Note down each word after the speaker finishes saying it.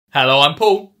Hello, I'm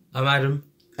Paul. I'm Adam.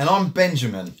 And I'm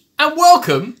Benjamin. And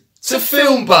welcome to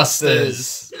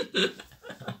FilmBusters.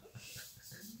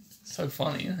 So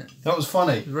funny, isn't it? That was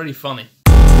funny. It's really funny.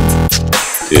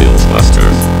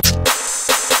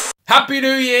 FilmBusters. Happy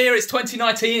New Year! It's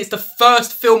 2019. It's the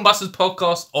first FilmBusters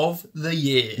podcast of the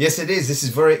year. Yes, it is. This is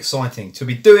very exciting to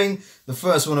be doing the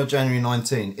first one of January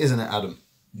 19, isn't it, Adam?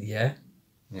 Yeah.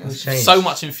 Yes. So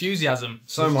much enthusiasm.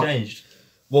 So What's much. changed?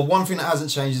 Well, one thing that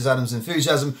hasn't changed is Adam's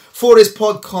enthusiasm for this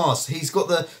podcast. He's got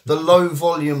the low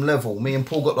volume level. Me and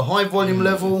Paul got the high volume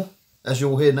level, as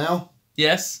you'll hear now.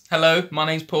 Yes. Hello, my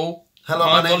name's Paul. Hello,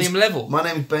 my volume level. My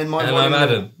name's Ben. My And volume I'm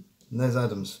level. Adam. And there's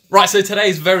Adam's. Right, so today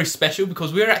is very special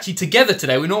because we're actually together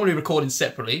today. We're normally recording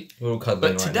separately. We're all cuddling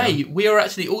But right today, we are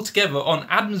actually all together on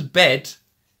Adam's bed.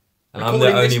 now. And I'm the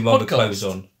recording only this one with podcast. clothes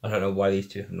on. I don't know why these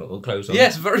two have not got clothes on.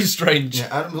 Yes, very strange. Yeah,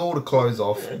 Adam's all the clothes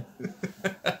off.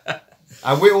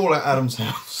 And we're all at Adam's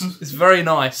house. It's very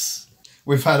nice.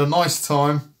 We've had a nice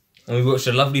time. And we've watched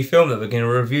a lovely film that we're going to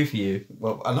review for you.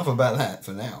 Well, enough about that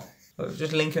for now. Well,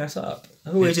 just linking us up. I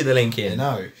always do the link in. You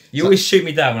know. You always shoot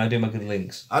me down when I do my good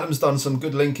links. Adam's done some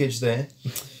good linkage there,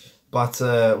 but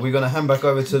we're going to hand back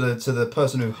over to the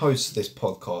person who hosts this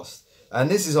podcast, and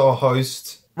this is our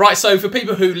host. Right, so for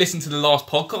people who listened to the last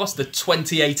podcast, the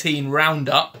 2018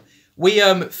 roundup, we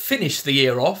finished the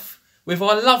year off with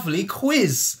our lovely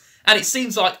quiz, and it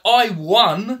seems like I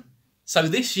won. So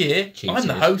this year, Cheated. I'm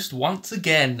the host once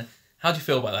again. How do you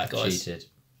feel about that, guys? Cheated.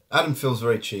 Adam feels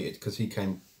very cheated because he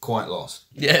came quite last.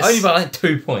 Yes. Only by like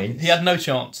 2 points. He had no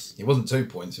chance. It wasn't 2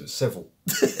 points; it was several.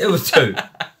 It was 2.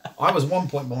 I was 1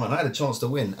 point behind. I had a chance to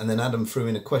win, and then Adam threw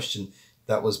in a question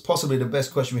that was possibly the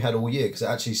best question we had all year because it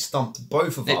actually stumped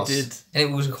both of It us. did.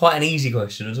 And it was quite an easy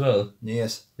question as well.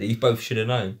 Yes. That you both should have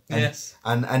known. Yes.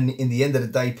 And in the end of the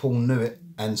day, Paul knew it,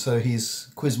 and so he's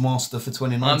quiz master for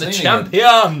 2019. I'm the again.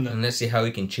 champion. And let's see how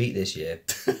we can cheat this year.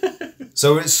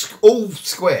 So it's all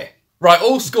square. Right,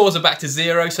 all scores are back to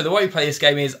 0. So the way we play this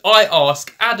game is I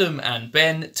ask Adam and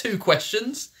Ben 2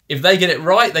 questions. If they get it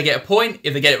right, they get a point.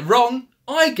 If they get it wrong,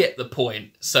 I get the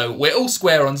point. So we're all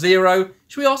square on 0.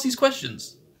 Should we ask these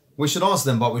questions? We should ask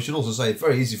them, but we should also say it's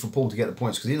very easy for Paul to get the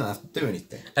points because he don't have to do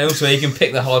anything. And also you can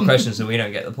pick the hard questions so we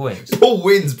don't get the points. Paul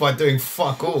wins by doing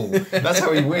fuck all. That's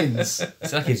how he wins.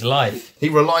 It's like his life. He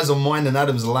relies on mine and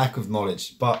Adam's lack of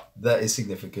knowledge, but that is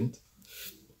significant.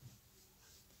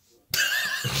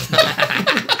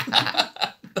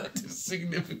 That is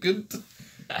significant.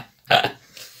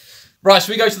 Right,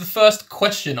 so we go to the first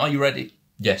question. Are you ready?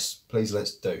 Yes. Please,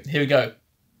 let's do. Here we go.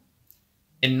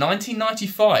 In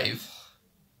 1995,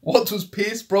 what was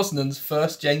Pierce Brosnan's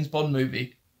first James Bond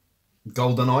movie?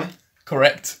 GoldenEye.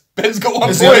 Correct. Ben's got 1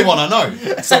 It's point. the only one I know.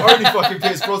 It's the only fucking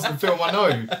Pierce Brosnan film I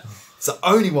know. It's the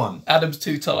only one. Adam's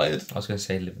too tired. I was going to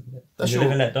say Live and Let. That's Is it your-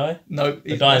 Live and Let Die? No.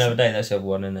 The Die Another Day, that's the other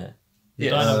one, isn't it? The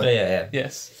Yeah. Die Another Day, yeah.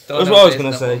 Yes. That's what I was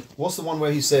going to say. What's the one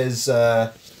where he says,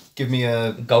 give me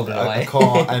a GoldenEye. a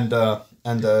car and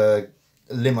a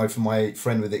limo for my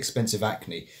friend with expensive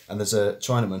acne, and there's a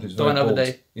Chinaman who's very Die Another bald.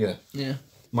 Day. Yeah. Yeah.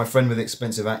 My friend with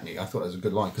expensive acne. I thought that was a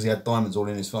good line because he had diamonds all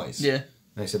in his face. Yeah.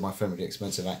 And he said, my friend with the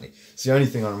expensive acne. It's the only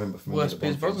thing I remember from Worst any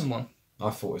Pierce of the Bond Brosnan one. films. I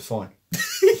thought it was fine.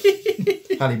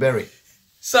 Halle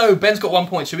So, Ben's got 1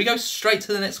 point. Should we go straight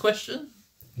to the next question?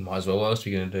 Might as well. What else are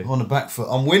we going to do? On the back foot.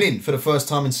 I'm winning for the first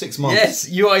time in 6 months. Yes,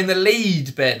 you are in the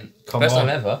lead, Ben. Come First on.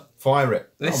 time ever. Fire it.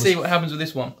 Let's That see what happens with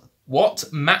this one.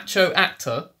 What macho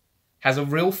actor has a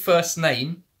real first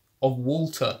name of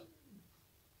Walter?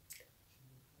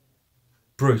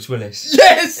 Bruce Willis.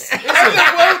 Yes!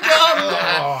 Well done!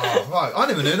 Oh, right. I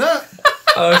never knew that.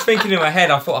 I was thinking in my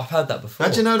head, I thought I've heard that before.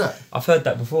 How'd you know that? I've heard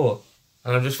that before.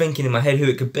 And I'm just thinking in my head who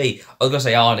it could be. I was going to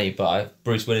say Arnie, but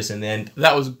Bruce Willis in the end.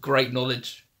 That was great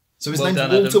knowledge. So his Well name's done,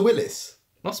 Walter Adam. Willis.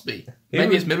 Must be.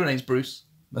 Maybe his middle name's Bruce.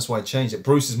 That's why I changed it.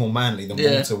 Bruce is more manly than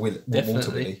Yeah, Walter Willis. Walter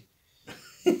definitely.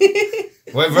 Willie.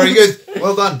 Well, very good.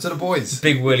 Well done to the boys.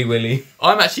 Big Willy Willy.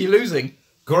 I'm actually losing.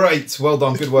 Great. Well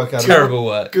done. Good work, Adam. Terrible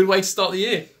work. Good way to start the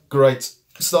year. Great.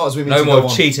 Starters with me No to more go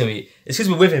on. cheating me. It's because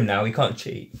we're with him now, he can't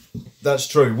cheat. That's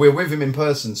true. We're with him in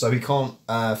person, so he can't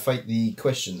fake the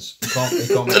questions. He can't make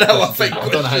Don't know how I questions. fake I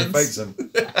don't know how he fakes questions.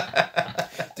 them.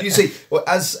 Do you see? Well,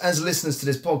 as listeners to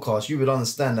this podcast, you would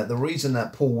understand that the reason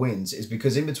that Paul wins is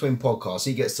because in between podcasts,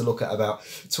 he gets to look at about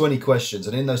 20 questions,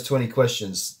 and in those 20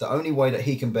 questions, the only way that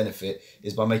he can benefit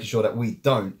is by making sure that we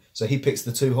don't. So he picks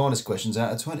the 2 hardest questions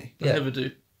out of 20. I Yeah. never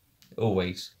do.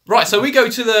 Always. Right, so we go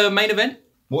to the main event.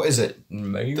 What is it? The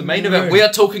main event. We are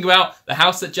talking about the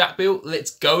house that Jack built.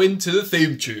 Let's go into the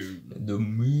theme tune. The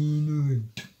main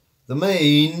event. The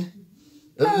main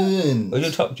event. Where's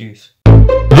your top juice?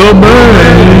 The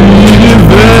main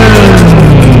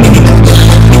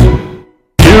event.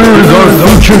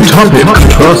 future topic,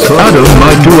 plus Adam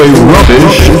might do a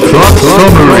rubbish plot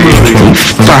summary.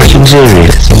 Fucking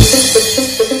serious.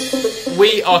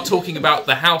 We are talking about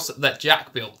the house that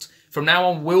Jack built. From now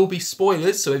on will be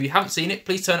spoilers, so if you haven't seen it,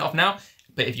 please turn it off now.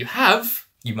 But if you have,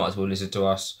 You might as well listen to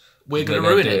us. we're going to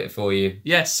ruin do it. for you.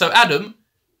 Yes, so Adam,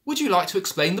 would you like to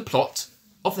explain the plot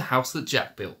of the house that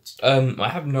Jack built? I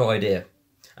have no idea.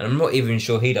 And I'm not even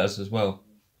sure he does as well.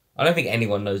 I don't think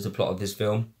anyone knows the plot of this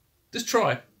film. Just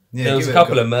try. Yeah, There was give a it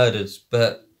couple go. of murders,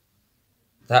 but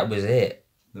that was it.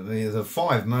 The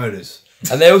 5 murders.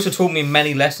 And they also taught me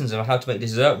many lessons on how to make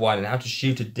dessert wine and how to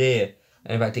shoot a deer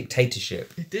and about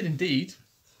dictatorship. It did indeed.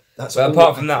 That's But all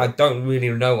apart from that, I don't really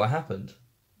know what happened.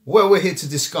 Well, we're here to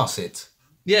discuss it.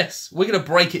 Yes, we're going to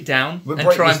break it down We'll and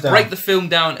break try this and down. break the film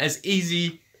down as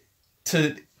easy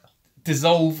to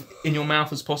dissolve in your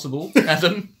mouth as possible,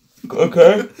 Adam.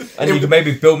 Okay. And you can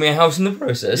maybe build me a house in the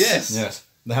process. Yes. Yes.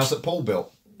 The house that Paul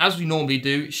built. As we normally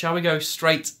do, shall we go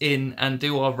straight in and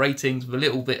do our ratings with a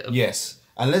little bit of... Yes.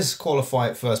 And let's qualify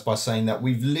it first by saying that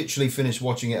we've literally finished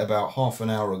watching it about half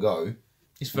an hour ago.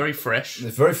 It's very fresh.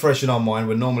 It's very fresh in our mind,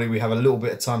 where normally we have a little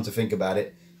bit of time to think about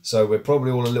it. So we're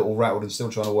probably all a little rattled and still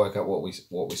trying to work out what we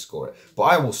score it. But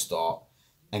I will start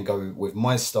and go with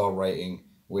my star rating,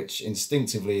 which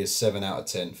instinctively is 7 out of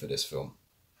 10 for this film.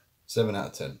 7 out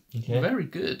of 10. Okay. Very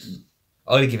good.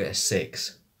 I'll give it a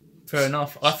 6. Fair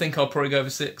enough. I think I'll probably go over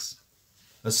 6.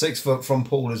 A 6 from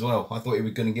Paul as well. I thought he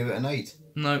was going to give it an 8.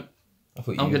 No, I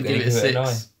thought you I'm were going to give it a an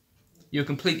 6. You were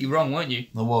completely wrong, weren't you?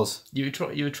 I was. You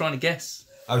were trying to guess.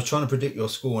 I was trying to predict your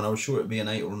score and I was sure it'd be an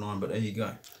 8 or a 9, but there you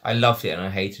go. I loved it and I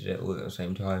hated it all at the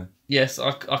same time. Yes,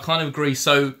 I kind of agree.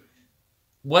 So,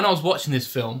 when I was watching this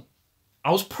film,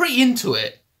 I was pretty into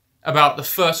it about the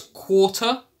first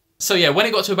quarter. So yeah, when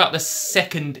it got to about the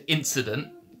second incident,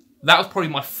 that was probably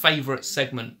my favourite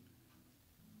segment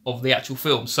of the actual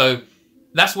film. So,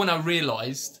 that's when I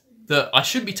realised that I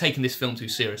shouldn't be taking this film too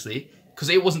seriously, because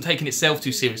it wasn't taking itself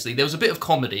too seriously. There was a bit of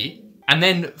comedy, and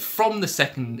then from the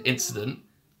second incident,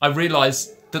 I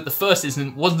realised that the first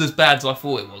incident wasn't as bad as I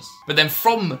thought it was. But then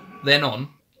from then on,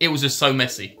 it was just so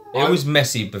messy. It was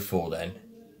messy before then.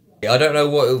 I don't know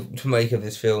what to make of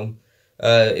this film.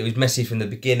 It was messy from the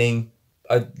beginning.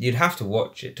 You'd have to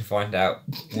watch it to find out.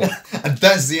 And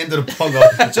that's the end of the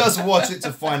podcast. Just watch it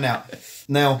to find out.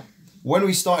 Now, when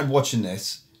we started watching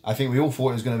this, I think we all thought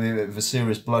it was going to be a bit of a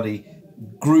serious, bloody,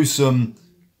 gruesome,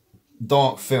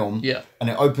 dark film. Yeah. And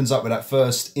it opens up with that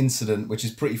first incident, which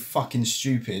is pretty fucking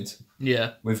stupid,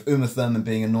 Yeah. with Uma Thurman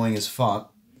being annoying as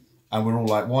fuck. And we're all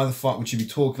like, why the fuck would you be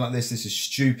talking like this? This is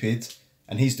stupid.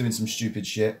 And he's doing some stupid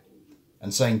shit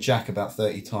and saying Jack about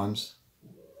 30 times.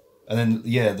 And then,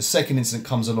 yeah, the second incident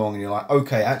comes along and you're like,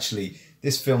 okay, actually,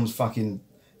 this film's fucking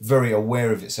very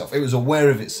aware of itself. It was aware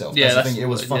of itself. Yeah, that's the thing. It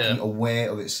was yeah. fucking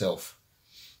aware of itself.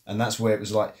 And that's where it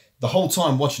was like, the whole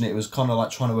time watching it was kind of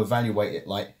like trying to evaluate it.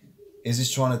 Like, is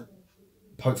this trying to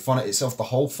poke fun at itself the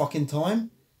whole fucking time?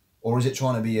 Or is it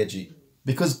trying to be edgy?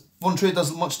 Because Von Trier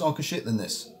does much darker shit than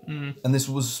this. And this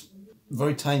was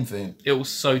very tame for him. It was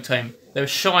so tame. They were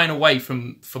shying away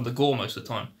from the gore most of the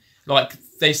time. Like,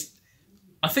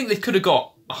 I think they could have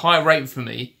got a higher rating for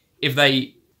me if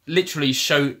they literally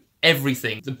showed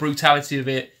everything. The brutality of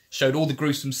it, showed all the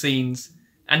gruesome scenes,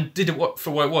 and did it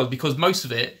for what it was. Because most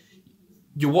of it,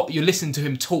 you're listening to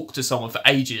him talk to someone for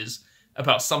ages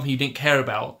about something you didn't care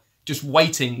about, just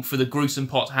waiting for the gruesome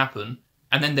part to happen,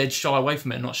 and then they'd shy away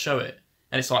from it and not show it.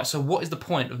 And it's like, so what is the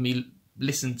point of me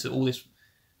listening to all this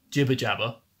jibber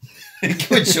jabber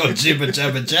Good your jibber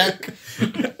jabber Jack.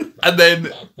 and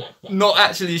then not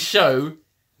actually show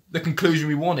the conclusion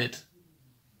we wanted?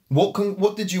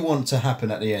 What did you want to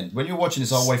happen at the end? When you're watching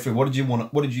this all the way through, what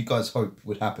did you guys hope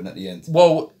would happen at the end?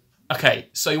 Well, okay,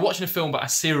 so you're watching a film about a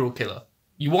serial killer.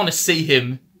 You want to see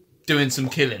him doing some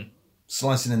killing.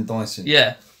 Slicing and dicing.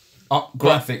 Yeah.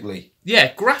 Graphically.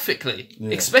 Yeah, graphically.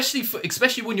 Yeah.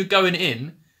 Especially when you're going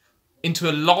into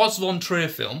a Lars von Trier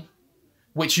film,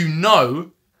 which you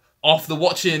know, after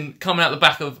watching coming out the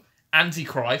back of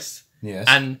Antichrist Yes.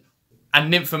 and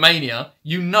Nymphomania,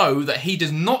 you know that he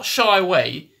does not shy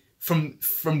away from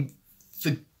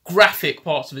the graphic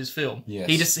parts of his film.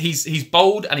 Yes. He's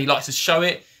bold and he likes to show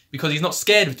it because he's not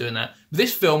scared of doing that. But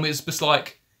this film is just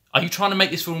like, are you trying to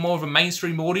make this film more of a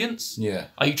mainstream audience? Yeah.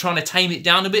 Are you trying to tame it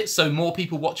down a bit so more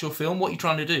people watch your film? What are you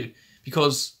trying to do?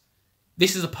 Because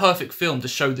this is a perfect film to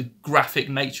show the graphic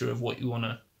nature of what you want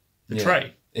to portray.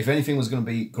 Yeah. If anything was going to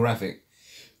be graphic,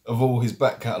 of all his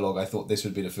back catalogue, I thought this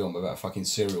would be the film about a fucking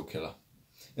serial killer.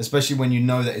 Especially when you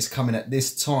know that it's coming at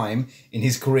this time in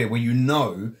his career where you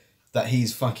know that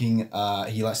he's fucking,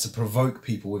 he likes to provoke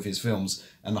people with his films,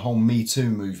 and the whole Me Too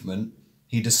movement,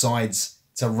 he decides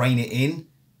to rein it in.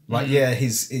 Like, yeah,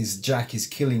 his Jack is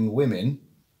killing women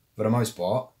for the most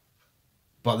part,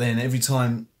 but then every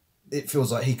time it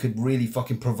feels like he could really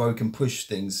fucking provoke and push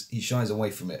things, he shies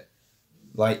away from it.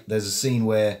 Like, there's a scene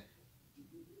where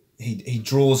he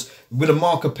draws with a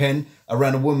marker pen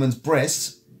around a woman's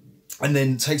breast and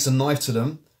then takes a knife to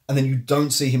them, and then you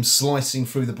don't see him slicing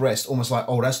through the breast, almost like,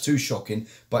 oh, that's too shocking.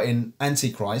 But in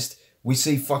Antichrist, we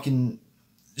see fucking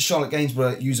Charlotte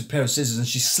Gainsbourg use a pair of scissors and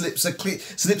she snips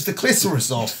the clitoris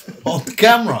off on the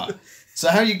camera. So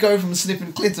how you go from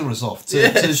snipping clitoris off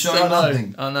to showing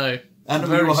nothing? I know. And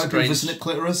we were hoping for snip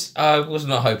clitoris? I was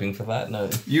not hoping for that, no.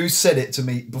 You said it to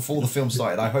me before the film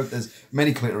started. I hope there's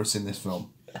many clitoris in this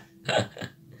film.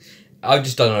 I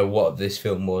just don't know what this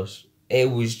film was.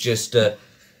 It was just a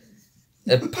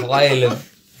pile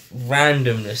of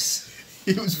randomness.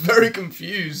 He was very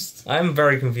confused. I'm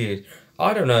very confused.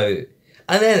 I don't know.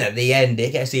 And then at the end,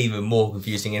 it gets even more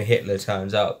confusing and Hitler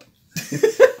turns up.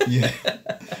 Yeah.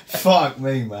 Fuck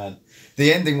me, man.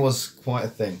 The ending was quite a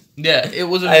thing. Yeah, it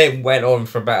was. And it went on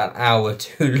for about an hour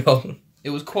too long. It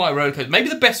was quite a rollercoaster. Maybe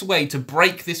the best way to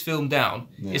break this film down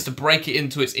is to break it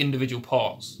into its individual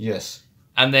parts. Yes.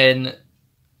 And then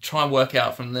try and work it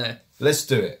out from there. Let's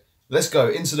do it. Let's go.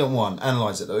 Incident 1.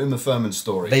 Analyse it. The Uma Thurman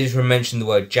story. They just mentioned the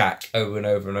word Jack over and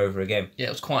over and over again. Yeah,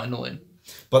 it was quite annoying.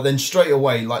 But then straight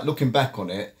away, like looking back on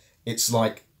it, it's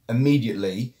like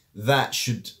immediately that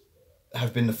should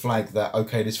have been the flag that,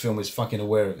 okay, this film is fucking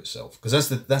aware of itself. Because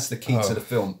that's the key to the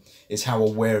film, is how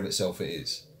aware of itself it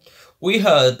is. We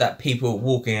heard that people were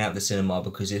walking out the cinema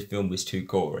because this film was too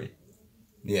gory.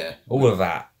 Yeah. All of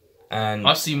that. And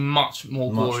I've seen much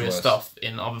more glorious worse stuff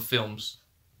in other films.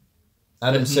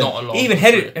 Adam said, not a lot. even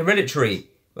Hereditary,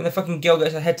 when the fucking girl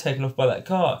gets her head taken off by that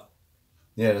car.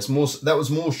 yeah, that was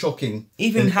more shocking.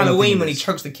 Even than Halloween anything when he else.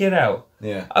 chokes the kid out.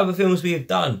 Yeah. Other films we have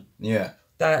done. Yeah.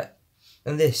 That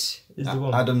and this is the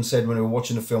one. Adam said when we were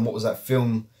watching the film, what was that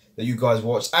film that you guys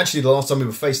watched? Actually, the last time we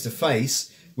were face to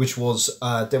face, which was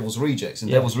Devil's Rejects. And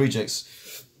Devil's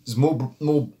Rejects is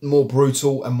more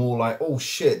brutal and more like, oh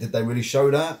shit, did they really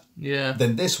show that? Yeah.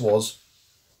 Than this was.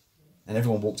 And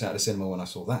everyone walked out of the cinema when I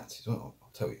saw that. Well,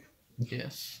 I'll tell you.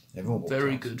 Yes. Everyone walked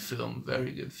Very out. good film.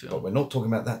 Very good film. But we're not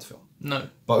talking about that film. No.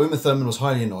 But Uma Thurman was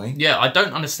highly annoying. Yeah, I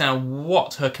don't understand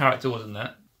what her character was in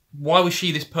that. Why was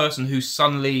she this person who's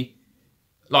suddenly,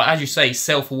 like, as you say,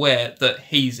 self-aware that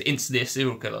he's instantly a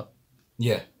serial killer?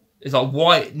 Yeah. It's like,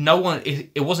 why? No one,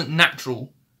 it wasn't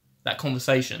natural, that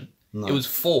conversation. No. It was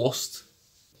forced,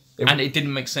 and it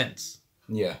didn't make sense.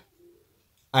 Yeah.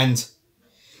 And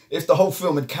if the whole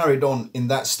film had carried on in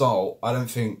that style, I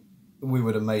don't think we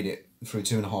would have made it through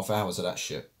 2.5 hours of that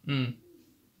shit. Mm.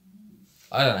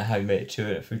 I don't know how we made it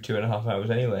through 2.5 hours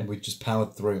anyway. We just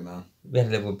powered through, man. We had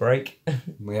a little break.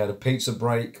 We had a pizza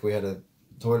break, we had a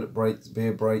toilet break,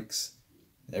 beer breaks,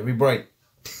 every break.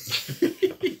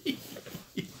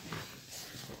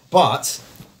 But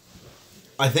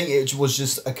I think it was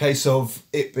just a case of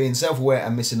it being self-aware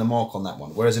and missing the mark on that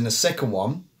one. Whereas in the second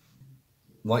one,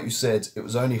 like you said, it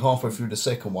was only halfway through the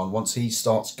second one, once he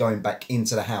starts going back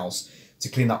into the house to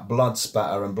clean up blood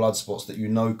spatter and blood spots that you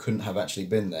know couldn't have actually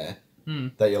been there,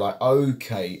 that you're like,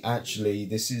 okay, actually,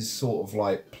 this is sort of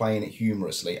like playing it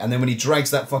humorously. And then when he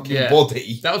drags that fucking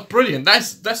body... That was brilliant.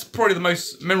 That's probably the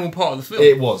most memorable part of the film.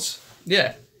 It was.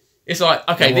 Yeah. It's like,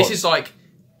 okay, this is like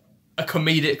a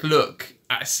comedic look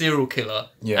at a serial killer,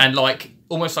 and like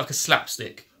almost like a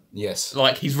slapstick. Yes.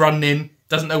 Like he's running in,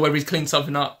 doesn't know whether he's cleaned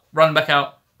something up, running back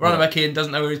out, running back in,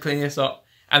 doesn't know whether he's cleaning this up,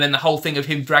 and then the whole thing of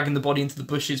him dragging the body into the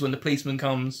bushes when the policeman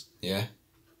comes. Yeah.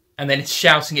 And then it's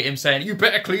shouting at him saying, "You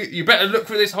better look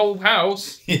through this whole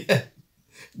house." Yeah.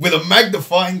 With a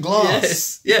magnifying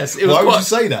glass. Yes. Why would you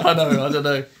say that? I don't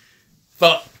know.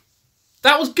 But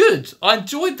that was good. I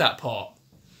enjoyed that part.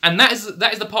 And that is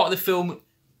the part of the film,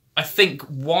 I think,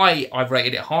 why I've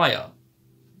rated it higher.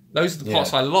 Those are the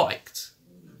parts I liked.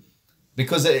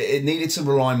 Because it needed to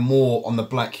rely more on the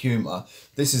black humour.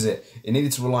 This is it. It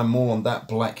needed to rely more on that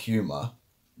black humour.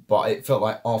 But it felt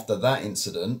like after that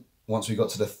incident, once we got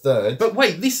to the third...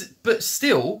 But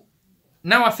still,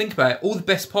 now I think about it, all the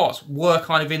best parts were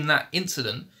kind of in that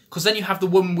incident. Because then you have the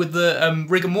woman with the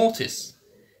rigor mortis.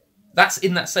 That's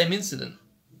in that same incident.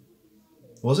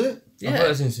 Was it? I thought it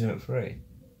was Incident 3.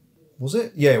 Was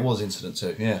it? Yeah, it was Incident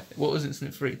 2, yeah. What was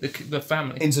Incident 3? The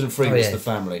family. Incident 3 was the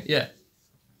family. Yeah.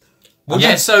 Well,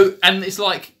 yeah, so, and it's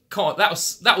like, God, that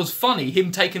was funny.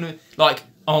 Him taking, like,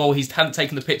 oh, he hadn't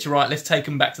taken the picture right, let's take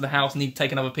him back to the house, need to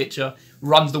take another picture.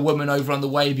 Runs the woman over on the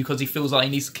way because he feels like he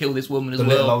needs to kill this woman as well.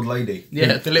 The little old lady.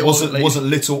 Yeah, the little old lady. Wasn't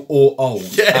little or old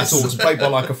Yes. at all. It was played by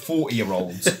like a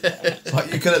 40-year-old.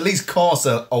 Like, you could at least cast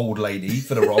an old lady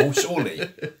for the role, surely.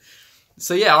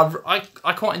 So yeah,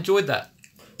 I quite enjoyed that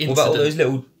incident. What about all those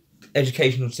little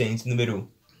educational scenes in the middle?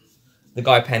 The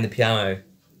guy playing the piano.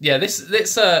 Yeah, let's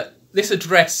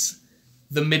address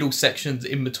the middle sections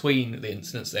in between the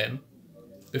incidents then,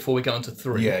 before we go on to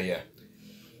 3. Yeah.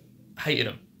 Hated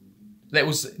them. That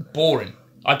was boring.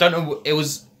 I don't know. It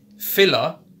was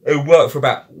filler. It worked for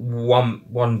about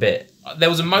one bit. There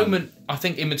was a moment, I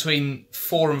think, in between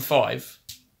 4 and 5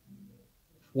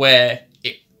 where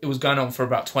it was going on for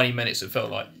about 20 minutes, it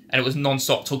felt like. And it was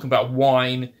non-stop talking about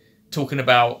wine, talking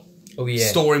about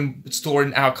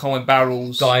storing alcohol in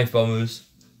barrels. Dive bombers.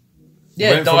 Yeah,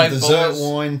 we went dive from dessert bombers.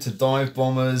 wine to dive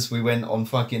bombers. We went on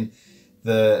fucking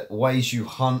the ways you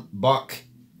hunt buck,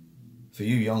 for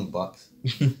you young bucks,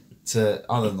 to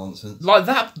other nonsense. Like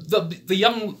that,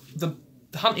 the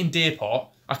hunting deer part,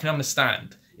 I can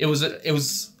understand. It was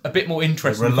a bit more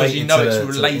interesting because you know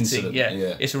it's relating. Yeah,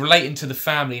 it's relating to the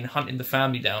family and hunting the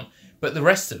family down. But the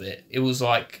rest of it, it was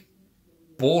like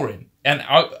boring, and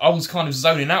I was kind of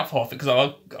zoning out for half it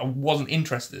because I wasn't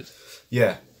interested.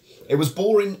 Yeah. It was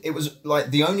boring. It was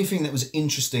like the only thing that was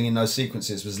interesting in those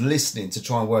sequences was listening to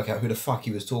try and work out who the fuck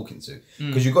he was talking to.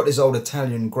 Because you've got this old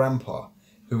Italian grandpa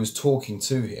who was talking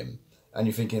to him, and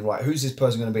you're thinking, right, who's this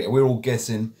person going to be? We're all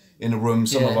guessing in a room.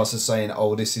 Some of us are saying,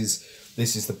 oh, this is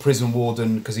the prison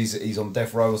warden because he's on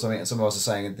death row or something, and some of us are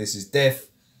saying this is death.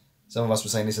 Some of us were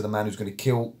saying this is the man who's going to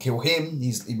kill him.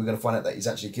 We're going to find out that he's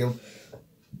actually killed,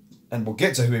 and we'll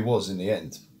get to who he was in the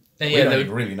end. And we yeah, don't they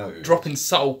even were really know. Who. dropping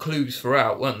subtle clues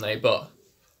throughout, weren't they? But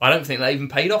I don't think they even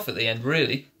paid off at the end,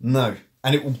 really. No,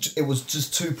 and it was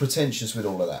just too pretentious with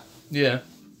all of that. Yeah.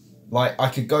 Like, I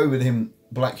could go with him,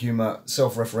 black humour,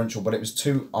 self-referential, but it was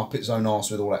too up its own arse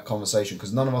with all that conversation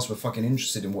because none of us were fucking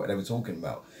interested in what they were talking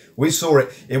about. We saw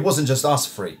it. It wasn't just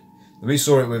us three. We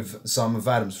saw it with some of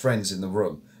Adam's friends in the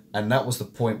room, and that was the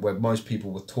point where most people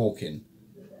were talking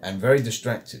and very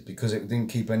distracted because it didn't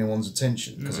keep anyone's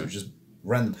attention because it was just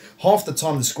random. Half the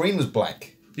time the screen was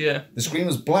black. Yeah. The screen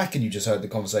was black and you just heard the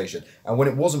conversation. And when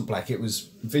it wasn't black, it was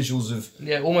visuals of...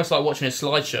 Yeah, almost like watching a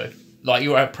slideshow. Like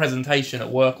you were at a presentation at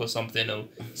work or something, or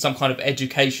some kind of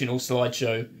educational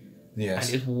slideshow.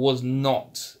 Yes. And it was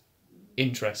not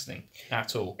interesting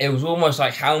at all. It was almost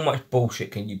like, how much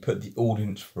bullshit can you put the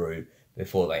audience through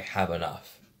before they have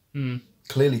enough?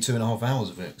 Clearly 2.5 hours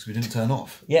of it because we didn't turn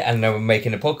off. Yeah, and now we're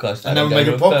making a podcast. And now we're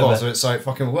making a podcast of it, so it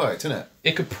fucking worked, didn't it?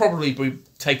 It could probably be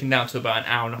taken down to about an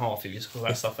hour and a half if you sort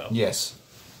that stuff out. Yes.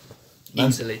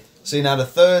 Easily. See, now the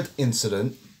third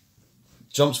incident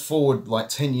jumps forward like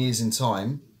 10 years in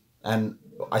time, and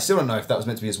I still don't know if that was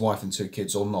meant to be his wife and 2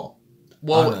 kids or not.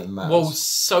 Well,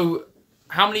 so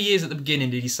how many years at the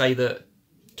beginning did he say that?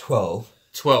 12.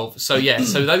 12. So yeah,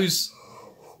 so those,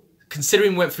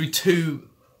 considering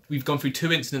we've gone through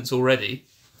 2 incidents already,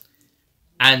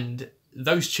 and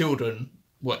those children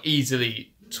were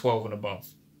easily 12 and above.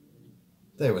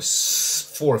 They were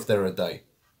 4 if they were a day.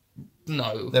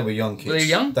 No. They were young kids. Were they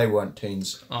young? They weren't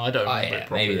teens. Oh, I don't remember it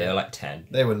properly. Maybe they were like 10.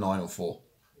 They were 9 or 4.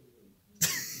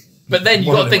 But then you've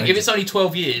One got of to them think, if ages. it's only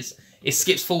 12 years, it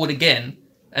skips forward again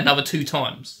another 2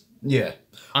 times. Yeah.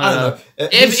 I don't know.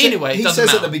 Anyway, it he doesn't says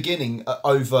at matter. the beginning,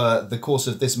 over the course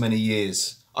of this many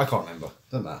years, I can't remember.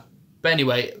 Doesn't matter. But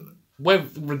anyway,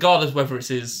 regardless whether it's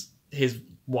his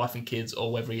wife and kids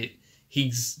or whether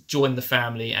he's joined the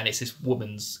family and it's this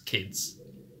woman's kids,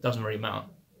 doesn't really matter.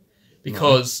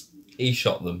 Because He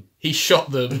shot them. he shot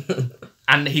them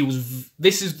and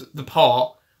this is the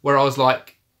part where I was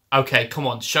like, okay, come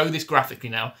on, show this graphically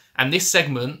now. And this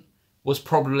segment was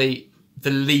probably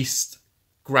the least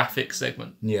graphic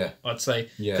segment, Yeah. I'd say.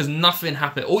 Yeah. Because nothing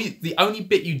happened. The only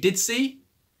bit you did see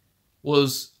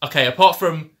was, okay, apart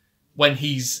from when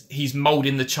he's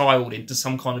moulding the child into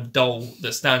some kind of doll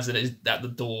that stands at the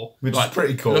door. Which is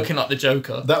pretty cool. Looking like the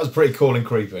Joker. That was pretty cool and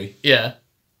creepy. Yeah.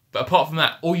 But apart from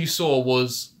that, all you saw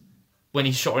was when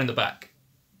he shot her in the back.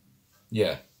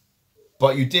 Yeah.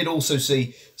 But you did also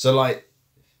see, so like,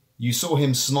 you saw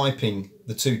him sniping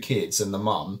the 2 kids and the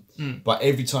mum, but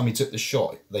every time he took the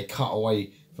shot, they cut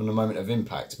away from the moment of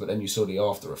impact, but then you saw the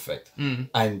after effect.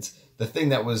 And the thing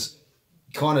that was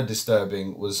kind of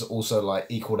disturbing was also like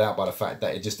equaled out by the fact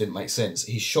that it just didn't make sense.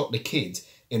 He shot the kid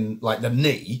in like the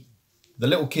knee, the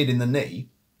little kid in the knee,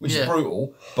 which is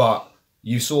brutal, but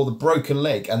you saw the broken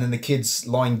leg and then the kid's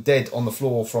lying dead on the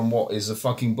floor from what is a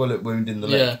fucking bullet wound in the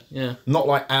leg. Yeah. Not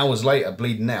like hours later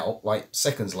bleeding out, like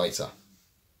seconds later.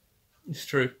 It's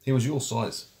true. He was your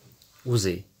size. Was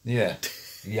he? Yeah.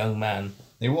 Young man.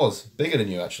 He was. Bigger than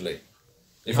you, actually.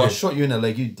 If I shot you in the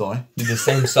leg, you'd die. He's the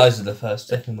same size as the first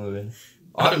second movie.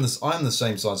 I'm the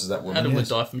same size as that woman. Adam yes.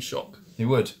 would die from shock. He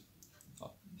would.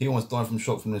 He almost died from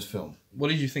shock from this film. What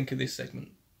did you think of this segment?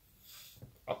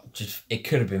 It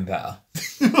could have been better.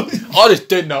 I just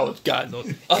didn't know what was going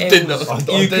on. I didn't know.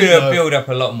 You could have built up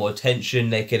a lot more tension.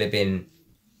 There could have been...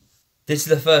 This is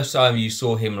the first time you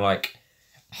saw him, like,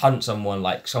 hunt someone,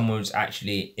 like someone was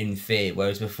actually in fear,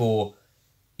 whereas before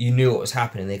you knew what was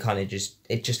happening. They kind of just...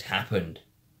 It just happened.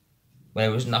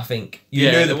 There was nothing...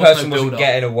 You knew the person wasn't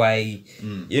getting away.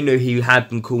 You knew he had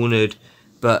them cornered.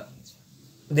 But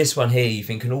this one here, you're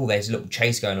thinking, oh, there's a little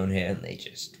chase going on here, and they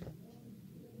just...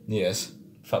 Yes.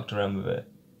 Fucked around with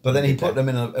it. But then he put them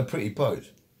in a pretty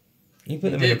pose. He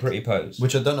put them in a pretty pose.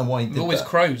 Which I don't know why he did Always that.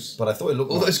 crows. But I thought it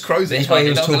looked All nice. those crows. That's why he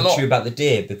was talking to you about the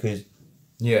deer, because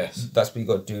yes, that's what you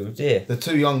got to do with deer. The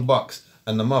two young bucks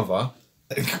and the mother,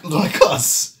 like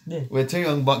us. Yeah. We're two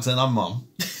young bucks and our mum.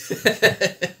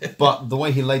 But the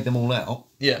way he laid them all out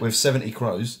with 70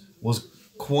 crows was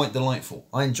quite delightful.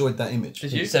 I enjoyed that image.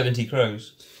 Did you? 70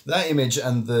 crows. That image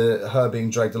and her being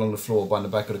dragged along the floor by the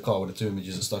back of the car were the two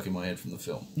images that stuck in my head from the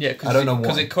film. Yeah, I don't know why.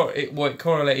 Because it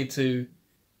correlated to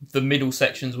the middle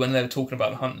sections when they were talking about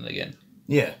the hunting again.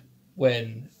 Yeah.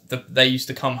 When they used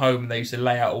to come home and they used to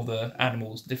lay out all the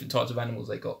animals, different types of animals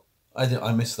they got.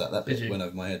 I missed that. That bit went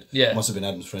over my head. Yeah. Must have been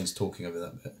Adam's friends talking over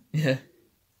that bit. Yeah.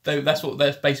 That's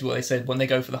basically what they said when they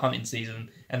go for the hunting season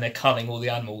and they're culling all the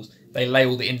animals. They lay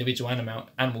all the individual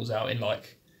animals out in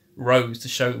like rows to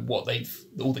show what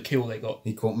all the kill they got.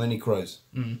 He caught many crows.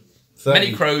 30.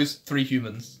 Many crows, 3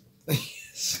 humans.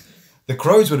 The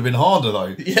crows would have been harder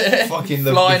though. Yeah. Fucking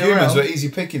the humans were easy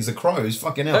pickings. The crows,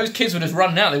 fucking hell. Those kids were just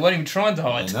running out. They weren't even trying to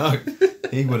hide. No.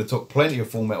 He would have took plenty of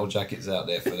Full Metal Jackets out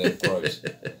there for them crows.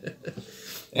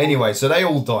 Anyway, so they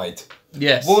all died.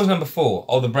 Yes. What was number 4?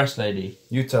 Oh, the breast lady.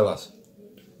 You tell us.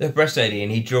 The breast lady,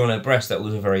 and he'd drawn her breast. That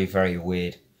was a very, very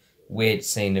weird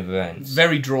scene of events.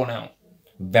 Very drawn out.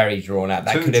 Very drawn out.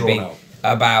 That could have been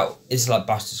about... It's like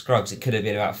Buster Scruggs. It could have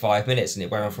been about 5 minutes, and it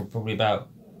went on for probably about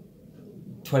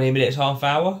 20 minutes, half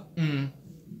hour.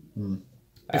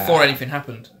 Before anything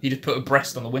happened. He just put a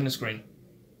breast on the window screen.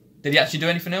 Did he actually do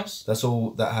anything else? That's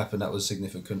all that happened. That was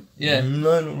significant. Yeah.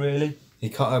 No, not really. He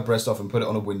cut her breast off and put it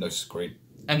on a window screen.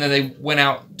 And then they went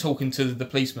out talking to the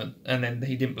policeman, and then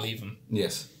he didn't believe them.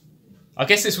 Yes. I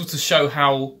guess this was to show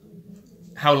how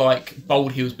like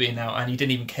bold he was being now, and he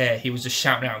didn't even care. He was just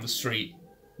shouting out on the street.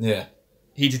 Yeah.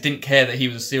 He just didn't care that he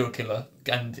was a serial killer,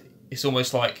 and it's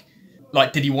almost like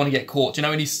did he want to get caught? Do you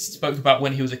know when he spoke about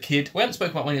when he was a kid? We haven't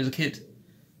spoken about when he was a kid.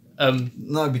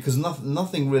 No, because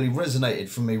nothing really resonated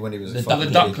for me when he was a fucking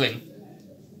the duckling. Kid.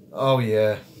 Oh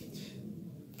yeah.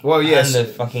 Well, yes. And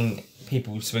the fucking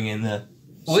people swinging the...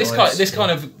 Well, this kind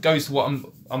of goes to what I'm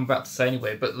about to say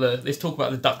anyway. But let's talk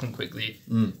about the duckling quickly.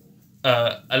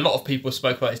 A lot of people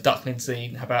spoke about this duckling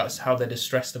scene, about how they're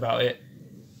distressed about it.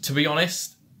 To be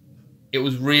honest, it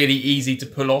was really easy to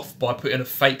pull off by putting a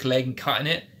fake leg and cutting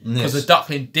it, because the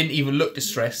duckling didn't even look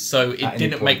distressed, so it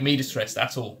didn't make me distressed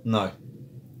at all. No.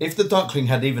 If the duckling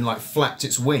had even like flapped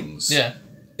its wings,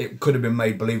 it could have been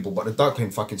made believable. But the duckling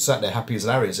fucking sat there happy as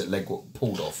Larry as its leg got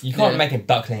pulled off. You can't make a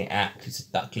duckling act. It's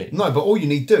a duckling. No, but all you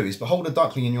need to do is hold a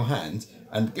duckling in your hand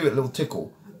and give it a little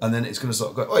tickle, and then it's going to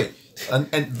sort of go, oi, and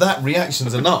that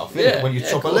reaction's enough when you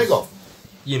chop a leg off.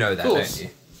 You know that, don't you?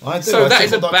 I do. So that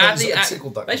is a badly acted.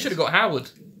 They should have got Howard.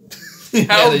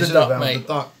 Howard the duck, mate.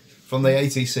 The duck from the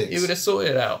 86. He would have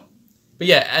sorted it out. But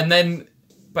yeah, and then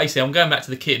basically I'm going back to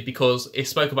the kid because it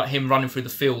spoke about him running through the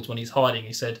fields when he's hiding.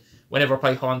 He said, whenever I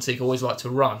play hide and seek, I always like to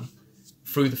run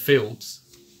through the fields.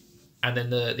 And then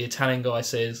the Italian guy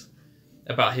says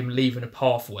about him leaving a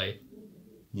pathway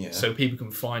so people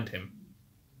can find him.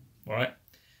 All right?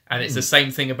 And it's the same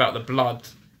thing about the blood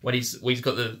when he's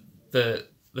got the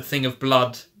thing of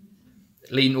blood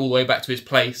leading all the way back to his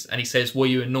place, and he says, were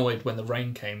you annoyed when the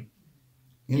rain came?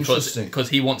 Interesting. Because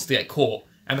he wants to get caught.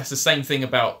 And that's the same thing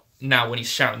about now when he's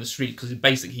shouting in the street, because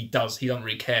basically he doesn't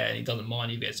really care, and he doesn't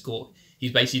mind if he gets caught.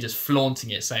 He's basically just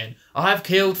flaunting it, saying, I have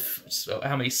killed,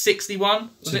 how many, 61?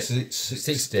 Was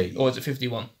 60. Or was it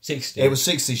 51? 60. It was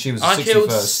 60, she was 61st. I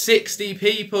killed 60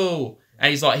 people. And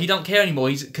he's like, he don't care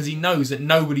anymore because he knows that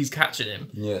nobody's catching him.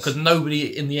 Yes. Because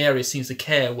nobody in the area seems to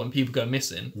care when people go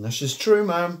missing. That's just true,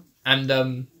 man.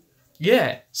 And,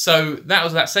 yeah. So that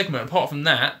was that segment. Apart from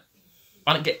that,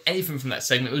 I didn't get anything from that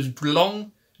segment. It was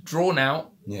long, drawn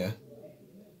out. Yeah.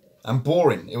 And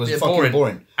boring. It was fucking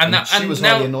boring. And she was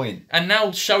highly annoying. And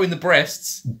now showing the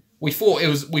breasts, we thought it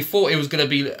was going to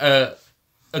be a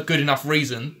good enough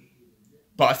reason.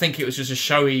 But I think it was just a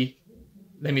showy.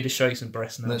 Let me just show you some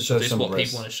breasts now. Let's show It's some what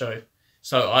breasts. people want to show.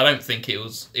 So I don't think it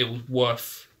was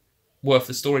worth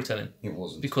the storytelling. It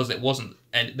wasn't. Because it wasn't,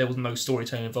 and there was no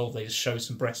storytelling involved. They just showed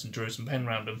some breasts and drew some pen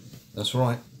around them. That's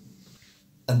right.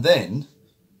 And then,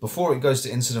 before it goes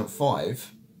to incident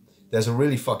 5, there's a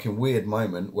really fucking weird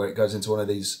moment where it goes into one of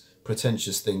these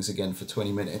pretentious things again for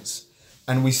 20 minutes.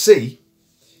 And we see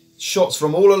shots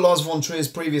from all of Lars von Trier's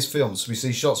previous films. We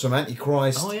see shots from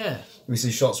Antichrist. Oh yeah. We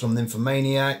see shots from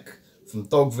Nymphomaniac, from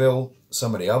Dogville,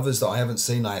 some of the others that I haven't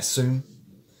seen, I assume.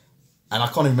 And I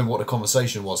can't even remember what the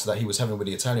conversation was that he was having with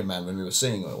the Italian man when we were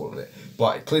seeing all of it.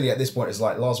 But clearly at this point, it's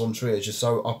like Lars von Trier is just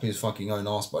so up his fucking own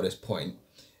arse by this point.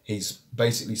 He's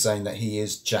basically saying that he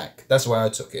is Jack. That's the way I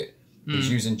took it. He's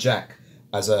using Jack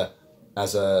as a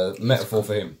metaphor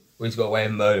for him. Well, he's got away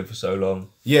with murder for so long.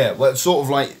 Yeah, well, it's sort of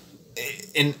like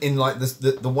in like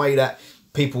the way that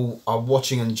people are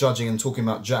watching and judging and talking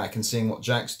about Jack and seeing what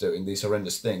Jack's doing, these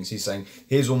horrendous things. He's saying,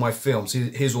 here's all my films,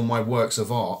 here's all my works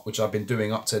of art, which I've been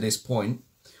doing up to this point,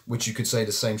 which you could say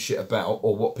the same shit about,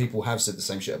 or what people have said the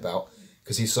same shit about,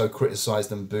 because he's so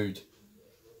criticised and booed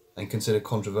and considered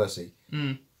controversy.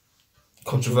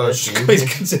 Controversial.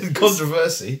 He's considered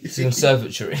controversy. It's a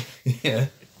conservatory. Yeah.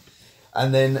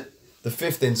 And then the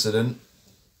 5th incident,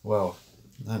 well,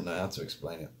 I don't know how to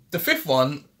explain it. The 5th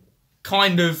one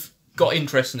kind of got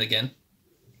interesting again,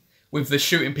 with the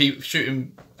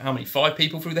shooting how many 5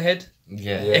 people through the head.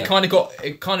 Yeah. It kind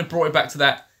of brought it back to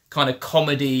that kind of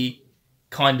comedy,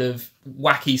 kind of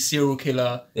wacky serial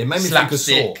killer. It made me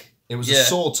slapstick. think of Saw. It was a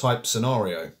Saw type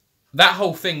scenario. That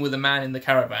whole thing with the man in the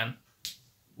caravan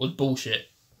was bullshit.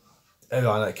 Oh,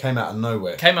 I know, it came out of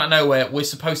nowhere. Came out of nowhere. We're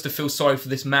supposed to feel sorry for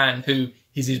this man who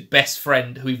is his best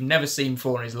friend, who we've never seen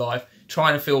before in his life,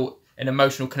 trying to feel an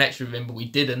emotional connection with him, but we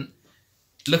didn't.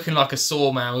 Looking like a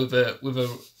Saw man with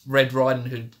a Red Riding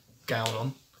Hood gown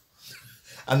on.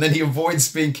 And then he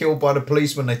avoids being killed by the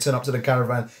police when they turn up to the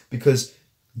caravan because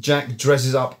Jack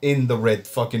dresses up in the red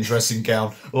fucking dressing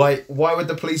gown. Like, why would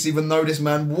the police even know this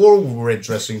man wore a red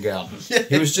dressing gown?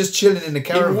 He was just chilling in the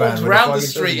caravan. He walks with round a the fucking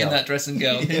street dressing in gown. that dressing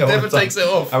gown. He Yeah, never all the time. takes it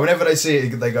off. And whenever they see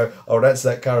it, they go, oh, that's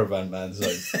that caravan man.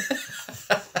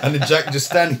 So. And then Jack just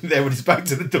standing there with his back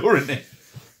to the door in it.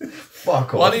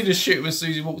 Fuck off. Why didn't he just shoot him as soon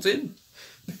as he walked in?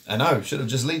 I know, should have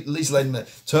just at least let him there.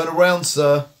 Turn around,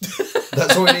 sir.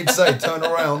 That's all we need to say, turn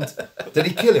around. Did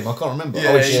he kill him? I can't remember. Yeah,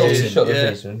 oh, he yeah, shot yeah, him. Shot the Yeah.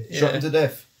 policeman. Shot him to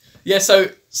death. Yeah, so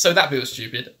that bit was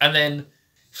stupid. And then,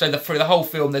 through the whole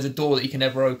film, there's a door that you can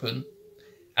never open.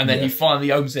 And then he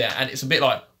finally opens it, and it's a bit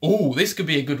like, oh, this could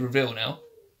be a good reveal now.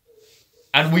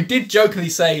 And we did jokingly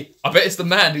say, I bet it's the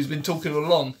man who's been talking all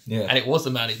along. Yeah. And it was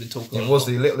the man who's been talking all It along. was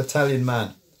the little Italian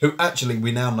man, who actually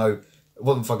we now know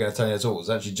wasn't fucking Italian at all. It was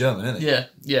actually German, isn't it? Yeah,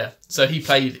 yeah. So he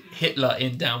played Hitler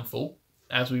in Downfall,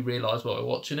 as we realised while we were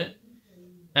watching it.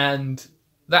 And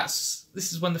this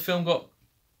is when the film got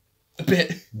a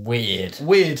bit Weird.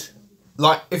 weird.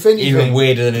 Like, if anything... Even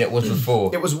weirder than it was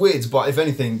before. It was weird, but if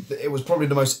anything, it was probably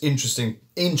the most interesting,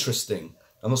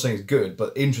 I'm not saying it's good,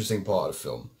 but interesting part of the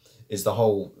film is the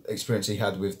whole experience he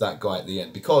had with that guy at the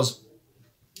end. Because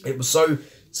it was so...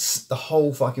 The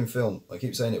whole fucking film, I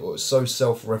keep saying it, but it was so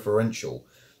self-referential.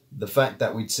 The fact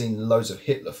that we'd seen loads of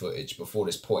Hitler footage before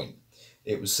this point,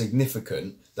 it was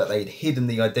significant that they'd hidden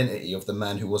the identity of the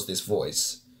man who was this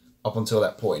voice up until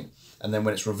that point. And then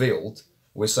when it's revealed,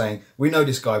 we're saying, we know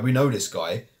this guy,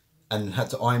 and had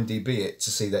to IMDb it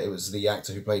to see that it was the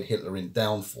actor who played Hitler in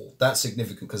Downfall. That's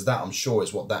significant because that, I'm sure,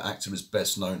 is what that actor is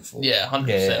best known for. Yeah, 100%.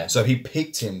 Yeah. So he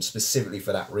picked him specifically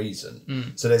for that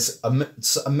reason. So there's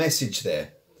a message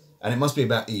there, and it must be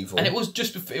about evil. And it was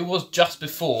just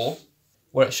before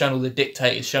where it's showing all the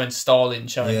dictators, showing Stalin,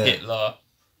 showing Hitler.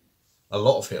 A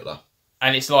lot of Hitler.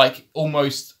 And it's like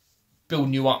almost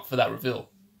building you up for that reveal.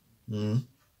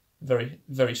 Very,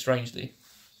 very strangely.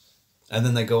 And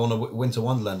then they go on a winter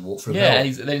wonderland walk through Yeah, hell. and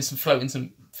he's then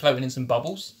floating in some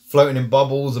bubbles. Floating in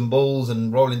bubbles and balls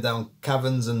and rolling down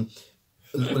caverns and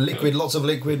lots of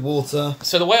liquid water.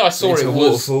 So the way I saw Into it a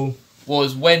was waterfall.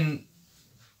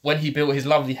 when he built his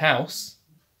lovely house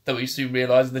that we soon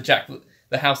realised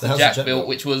the house that Jack built,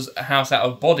 which was a house out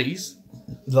of bodies.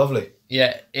 Lovely.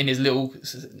 Yeah, in his little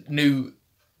new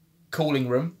cooling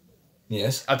room.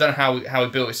 Yes. I don't know how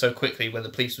he built it so quickly when the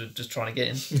police were just trying to get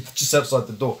in. Just outside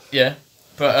the door. Yeah,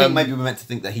 but I think maybe we're meant to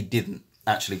think that he didn't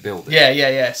actually build it.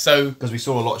 yeah. So Because we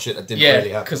saw a lot of shit that didn't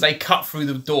really happen. because they cut through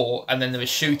the door and then there was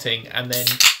shooting and then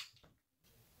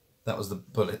That was the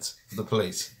bullets for the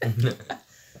police.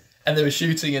 and they were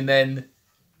shooting and then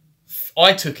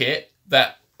I took it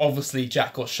that obviously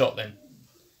Jack got shot then,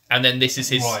 and then this is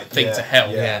his thing to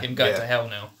hell. yeah, Him going yeah. to hell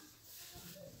now.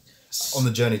 On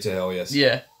the journey to hell, yes.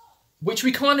 Yeah. Which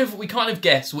we kind of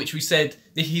guessed, which we said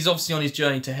that he's obviously on his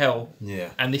journey to hell.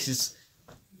 Yeah. And this is...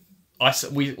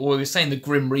 we were saying the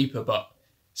Grim Reaper, but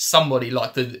somebody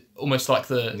like the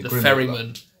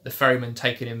ferryman, the ferryman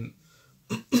taking him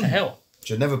to hell.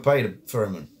 Should never pay the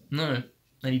ferryman. No,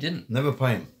 and he didn't. Never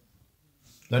pay him.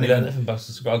 Don't learn it from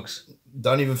Buster Scruggs.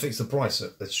 Don't even fix the price.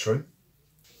 That's true.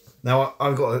 Now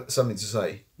I've got something to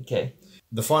say. Okay.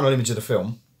 The final image of the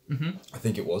film, Mm-hmm. I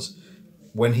think it was,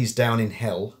 when he's down in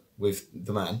hell with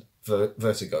the man,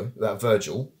 Vertigo, that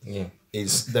Virgil, Yeah.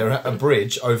 is they're at a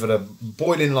bridge over the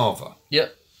boiling lava.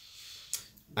 Yep.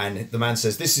 And the man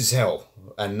says, "This is hell,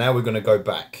 and now we're going to go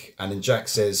back." And then Jack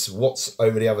says, "What's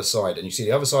over the other side?" And you see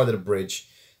the other side of the bridge,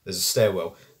 there's a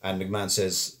stairwell, and the man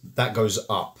says, "That goes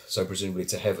up, so presumably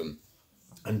to heaven."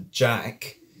 And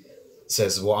Jack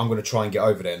says, "Well, I'm going to try and get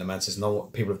over there." And the man says, "No,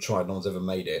 people have tried, no one's ever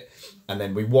made it." And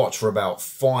then we watch for about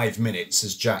 5 minutes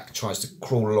as Jack tries to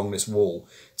crawl along this wall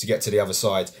to get to the other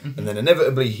side, and then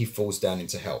inevitably he falls down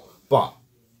into hell. But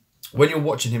when you're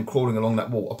watching him crawling along that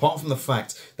wall, apart from the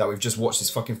fact that we've just watched this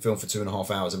fucking film for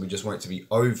 2.5 hours and we just want it to be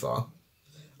over,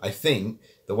 I think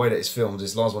the way that it's filmed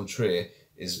is Lars von Trier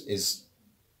is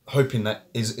hoping that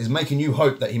is making you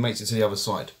hope that he makes it to the other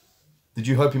side. Did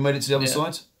you hope he made it to the other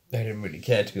side? I didn't really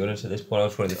care, to be honest, at this point. I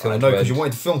was trying to film. I know, because you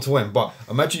wanted the film to end, but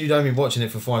imagine you'd only been watching it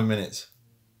for 5 minutes.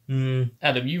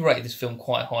 Adam, you rated this film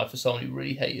quite high for someone who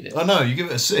really hated it. I know, you give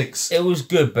it a 6. It was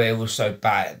good, but it was so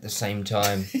bad at the same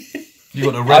time. You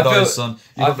got the red I feel- eyes, son.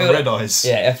 You got the red eyes.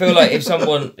 Yeah, I feel like if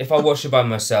I watched it by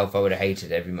myself, I would have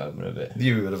hated every moment of it.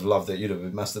 You would have loved it. You'd have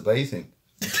been masturbating.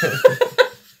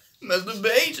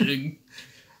 Masturbating.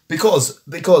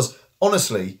 Because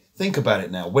honestly, think about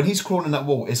it now. When he's crawling that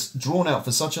wall, it's drawn out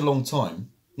for such a long time.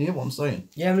 You hear what I'm saying?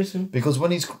 Yeah, listen. Because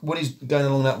when he's going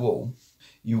along that wall,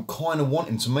 you kind of want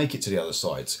him to make it to the other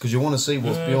side because you want to see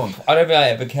what's beyond. I don't think I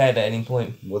ever cared at any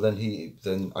point. Well, then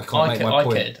I can't make my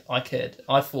point. I cared.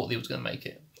 I thought he was going to make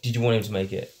it. Did you want him to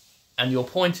make it? And your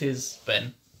point is,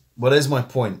 Ben. Well, there's my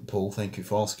point, Paul. Thank you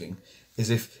for asking.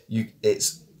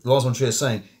 It's Lars von Trier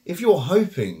saying, if you're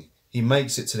hoping he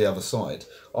makes it to the other side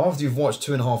after you've watched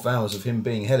 2.5 hours of him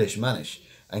being hellish, mannish,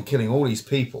 and killing all these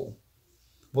people,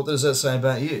 what does that say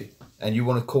about you? And you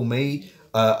want to call me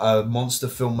a monster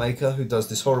filmmaker who does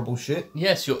this horrible shit?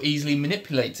 Yes, you're easily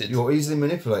manipulated. You're easily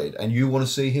manipulated, and you want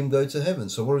to see him go to heaven.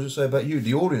 So what does it say about you,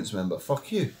 the audience member?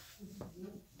 Fuck you.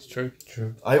 It's true.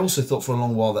 True. I also thought for a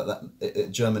long while that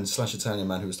German/Italian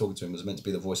man who was talking to him was meant to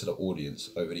be the voice of the audience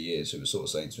over the years, who was sort of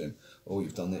saying to him, "Oh,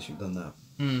 you've done this, you've done that."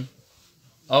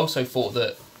 I also thought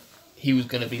that he was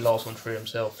going to be Lars von Trier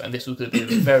himself, and this was going to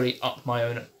be a very up my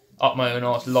own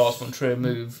arse Lars von Trier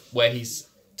move, where he's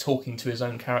talking to his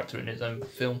own character in his own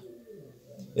film.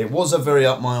 It was a very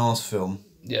up my arse film,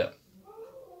 Yeah.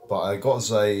 but I got to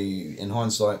say, in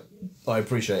hindsight, I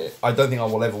appreciate it. I don't think I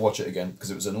will ever watch it again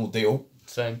because it was an ordeal.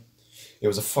 Same. It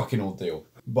was a fucking ordeal,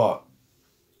 but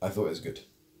I thought it was good,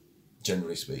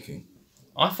 generally speaking.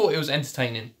 I thought it was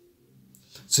entertaining.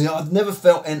 See, I've never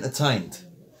felt entertained.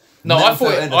 No, Never I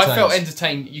felt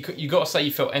entertained. entertained. You got to say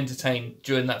you felt entertained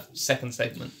during that second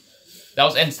segment. That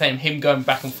was entertaining. Him going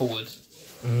back and forward.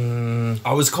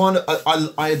 I was kind of...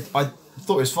 I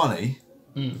thought it was funny.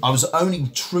 I was only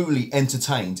truly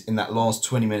entertained in that last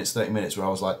 20 minutes, 30 minutes where I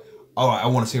was like, all right, I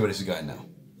want to see where this is going now.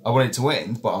 I want it to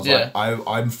end, but I was like,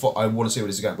 I want to see where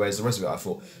this is going. Whereas the rest of it, I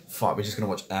thought, fuck, we're just going to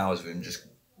watch hours of him just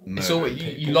It's all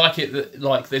you like it that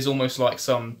like there's almost like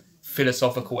some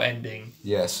philosophical ending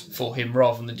Yes. for him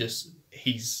rather than just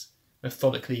he's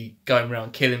methodically going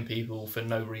around killing people for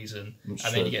no reason and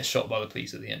then he gets shot by the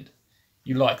police at the end.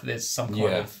 You like there's some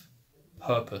kind of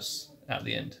purpose at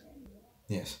the end.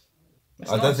 Yes. It's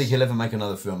I nice. don't think he'll ever make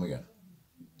another film again.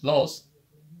 Lars.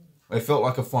 It felt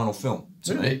like a final film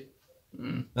to me.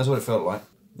 Really? That's what it felt like.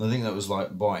 I think that was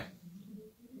like, bye.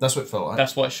 That's what it felt like.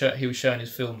 That's why he was showing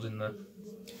his films in the...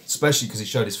 Especially because he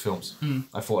showed his films.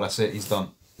 I thought, that's it, he's done.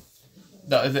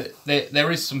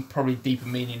 There is some probably deeper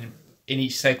meaning in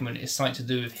each segment. It's something to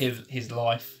do with his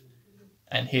life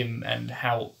and him and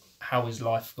how his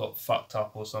life got fucked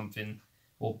up or something,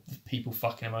 or people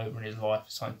fucking him over in his life.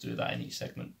 It's something to do with that in each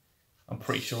segment. I'm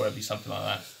pretty sure it'll be something like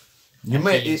that. You And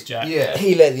made he's it, Jack. yeah.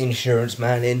 He let the insurance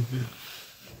man in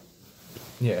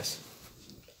Yes.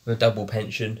 with a double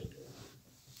pension,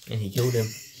 and he killed him.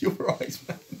 You're right,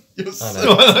 man. You're I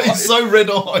know. he's so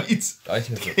red-eyed. I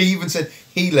took it. He even said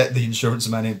he let the insurance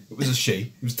man in. It was a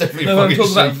she. It was definitely No, a I'm fucking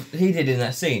talking she. about he did in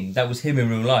that scene. That was him in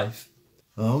real life.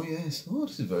 Oh, yes. Oh,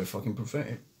 this is very fucking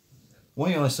prophetic. Why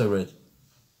are your eyes so red?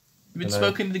 You've been I know.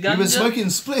 smoking the You've ganja? been smoking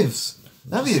spliffs,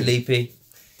 have you? Sleepy.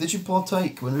 Did you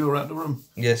partake when we were out the room?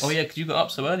 Yes. Oh yeah, because you got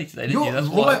up so early today, didn't you? You're That's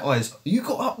right, why. Eyes. You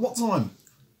got up what time?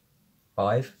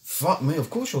 5. Fuck me, of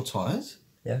course you're tired.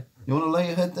 Yeah. You want to lay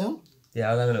your head down?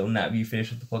 Yeah, I'll have a little nap. You finish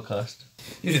with the podcast.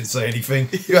 You didn't say anything.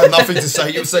 You had nothing to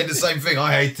say. You were saying the same thing.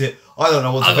 I hate it. I don't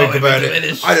know what to think about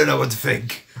it. I don't know what to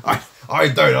think. I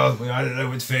don't ask me. I don't know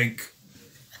what to think.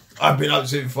 I've been up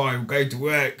since 5. I'm going to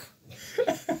work.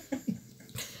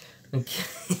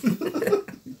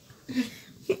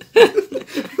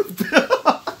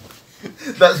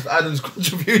 That's Adam's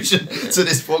contribution to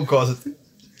this podcast.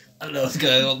 I don't know what's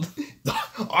going on.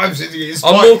 I'm sitting. It's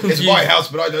confused. my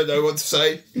house, but I don't know what to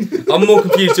say. I'm more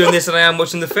confused doing this than I am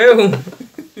watching the film.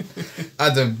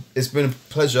 Adam, it's been a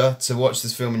pleasure to watch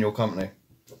this film in your company.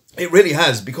 It really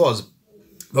has, because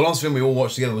the last film we all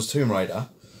watched together was Tomb Raider,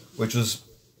 which was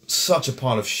such a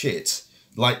pile of shit.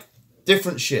 Like,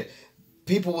 different shit.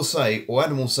 People will say, or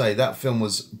Adam will say, that film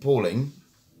was boring,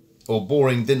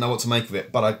 didn't know what to make of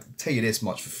it. But I tell you this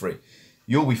much for free.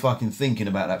 You'll be fucking thinking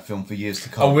about that film for years to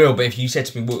come. I will, but if you said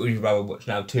to me, what would you rather watch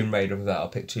now, Tomb Raider or that, I'll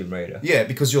pick Tomb Raider. Yeah,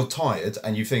 because you're tired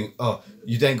and you think, oh,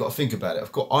 you ain't got to think about it.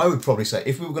 Of course, I would probably say,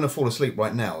 if we were going to fall asleep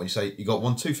right now and you say, you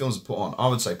got 2 films to put on, I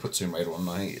would say put Tomb Raider on and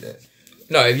I hated it.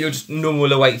 No, if you're just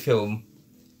normal awake film,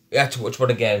 you have to watch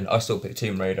one again, I still pick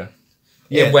Tomb Raider.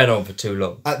 Yeah. It went on for too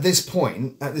long. At this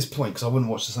point, because I wouldn't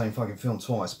watch the same fucking film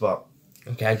twice, but...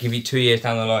 Okay, I'll give you 2 years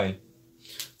down the line.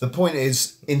 The point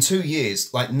is, in 2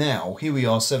 years, like now, here we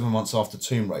are 7 months after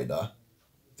Tomb Raider,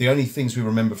 the only things we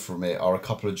remember from it are a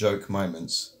couple of joke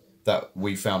moments that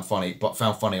we found funny, but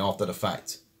found funny after the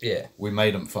fact. Yeah. We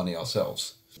made them funny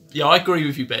ourselves. Yeah, I agree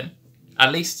with you, Ben.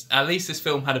 At least this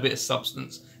film had a bit of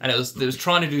substance, and it was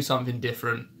trying to do something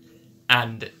different,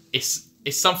 and it's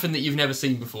something that you've never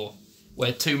seen before,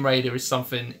 where Tomb Raider is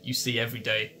something you see every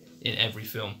day in every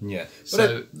film. Yeah. But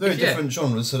So, they're different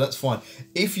genres, so that's fine.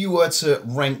 If you were to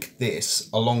rank this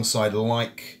alongside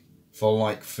like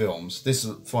films, this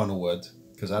is the final word,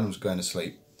 because Adam's going to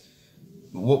sleep,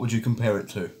 what would you compare it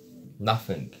to?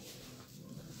 Nothing.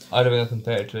 I don't think I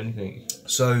compare it to anything.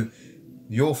 So,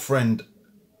 your friend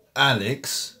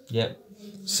Alex Yep.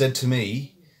 said to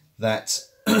me that,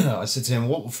 I said to him,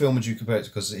 what film would you compare it to?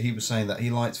 Because he was saying that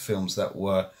he liked films that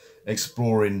were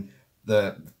exploring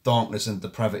the darkness and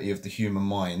depravity of the human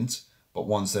mind, but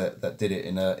ones that did it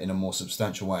in a more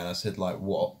substantial way. And I said, like,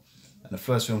 what? And the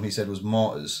first film he said was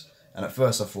Martyrs. And at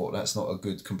first I thought that's not a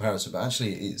good comparison, but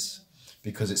actually it is,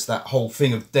 because it's that whole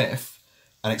thing of death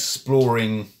and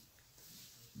exploring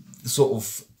the sort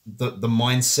of the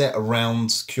mindset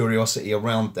around curiosity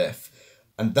around death,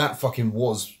 and that fucking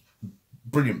was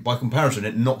brilliant. By comparison,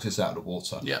 it knocked us out of the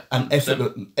water, Yeah, and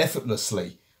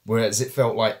effortlessly. Whereas it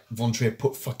felt like Von Trier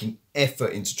put fucking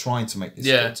effort into trying to make this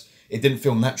good. It didn't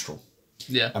feel natural.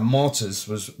 Yeah. And Martyrs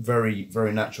was very,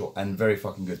 very natural and very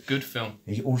fucking good. Good film.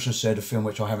 He also said a film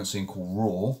which I haven't seen called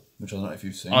Raw, which I don't know if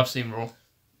you've seen. I've seen Raw.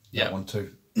 Yeah. That one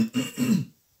too.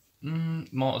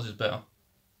 Martyrs is better.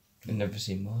 I've never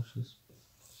seen Martyrs.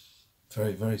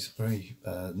 Very, very, very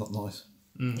not nice.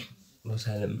 What's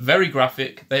Helen? Very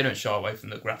graphic. They don't shy away from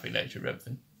the graphic nature of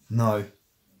everything. No.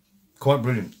 Quite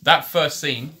brilliant. That first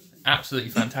scene,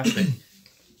 absolutely fantastic.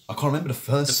 I can't remember the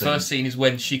first scene. The first scene is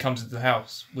when she comes into the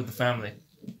house with the family.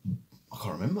 I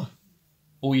can't remember.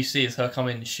 All you see is her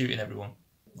coming and shooting everyone.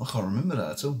 I can't remember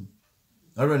that at all.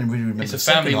 I only really remember It's the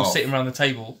a family second all half. sitting around the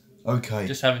table, Okay.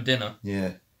 just having dinner.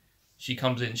 Yeah. She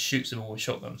comes in and shoots them all with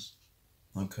shotguns.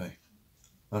 Okay.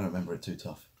 I don't remember it too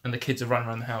tough. And the kids are running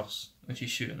around the house and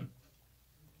she's shooting them.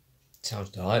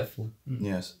 Sounds delightful.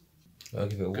 Yes. I'll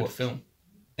give it a Good watch. film.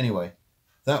 Anyway,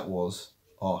 that was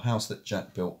our House That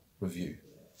Jack Built review.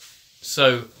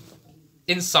 So,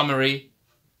 in summary,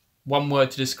 one word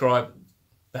to describe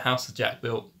the house that Jack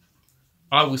built.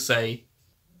 I will say,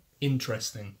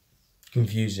 interesting.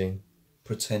 Confusing.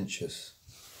 Pretentious.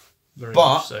 Very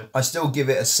But much so. I still give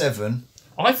it a 7.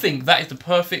 I think that is the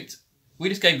perfect... We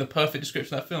just gave the perfect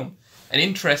description of that film. An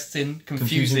interesting,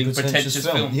 confusing, pretentious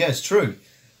film. Yeah, it's true.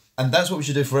 And that's what we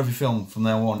should do for every film from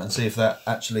now on, and see if that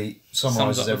actually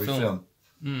summarises Sums up every the film.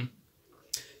 film.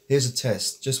 Here's a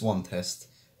test, just one test.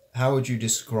 How would you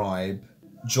describe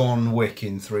John Wick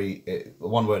in 3...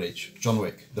 one word each. John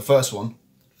Wick. The first one,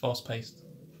 Fast-paced.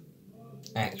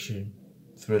 Action.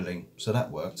 thrilling. So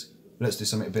that worked. Let's do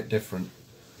something a bit different.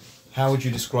 How would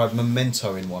you describe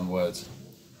Memento in one word?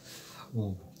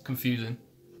 Ooh. Confusing.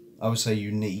 I would say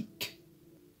unique.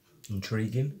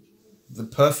 Intriguing. The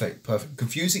perfect.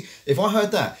 Confusing. If I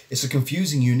heard that, it's a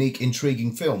confusing, unique,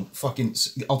 intriguing film. Fucking,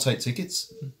 I'll take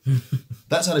tickets.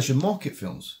 That's how they should market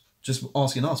films. Just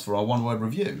asking us for our one-word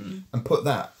review and put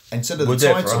that instead of We'll the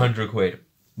do it title. for £100.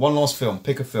 One last film.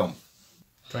 Pick a film.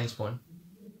 Trainspotting.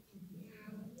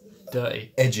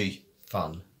 Dirty. Edgy.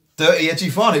 Fun. Dirty, edgy,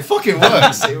 fun. It fucking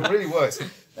works. It really works.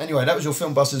 Anyway, that was your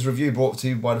FilmBusters review brought to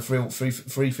you by the free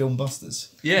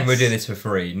FilmBusters. Yes. And we're doing this for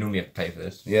free. Normally you have to pay for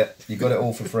this. Yeah, you got it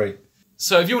all for free.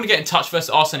 So if you want to get in touch with us,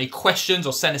 ask any questions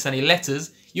or send us any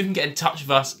letters, you can get in touch with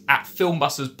us at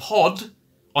FilmBusters Pod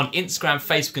on Instagram,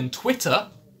 Facebook and Twitter.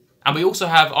 And we also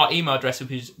have our email address,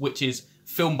 which is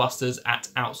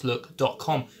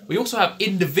filmbusters@outlook.com. We also have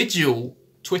individual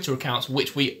Twitter accounts,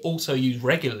 which we also use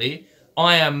regularly.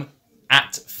 I am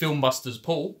at FilmBusters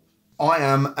Paul. I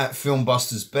am at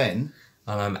FilmBusters Ben.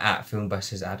 And I'm at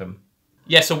FilmBusters Adam.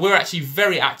 Yeah, so we're actually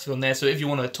very active on there. So if you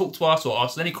want to talk to us or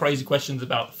ask any crazy questions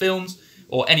about the films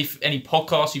or any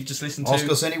podcast you've just listened to. Ask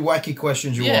us any wacky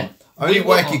questions you Yeah, want. Only we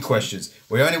want wacky answers. questions.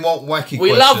 We only want wacky We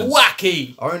questions. love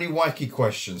wacky! Only wacky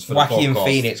questions for the Wacky podcast. and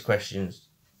Phoenix questions.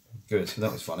 Good,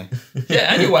 that was funny. Yeah,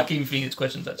 any wacky and Phoenix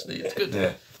questions, actually. It's good.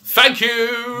 Yeah. Thank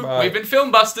you! Bye. We've been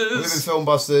FilmBusters! We've been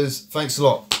FilmBusters. Thanks a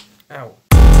lot. Ow.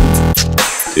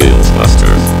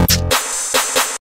 FilmBusters.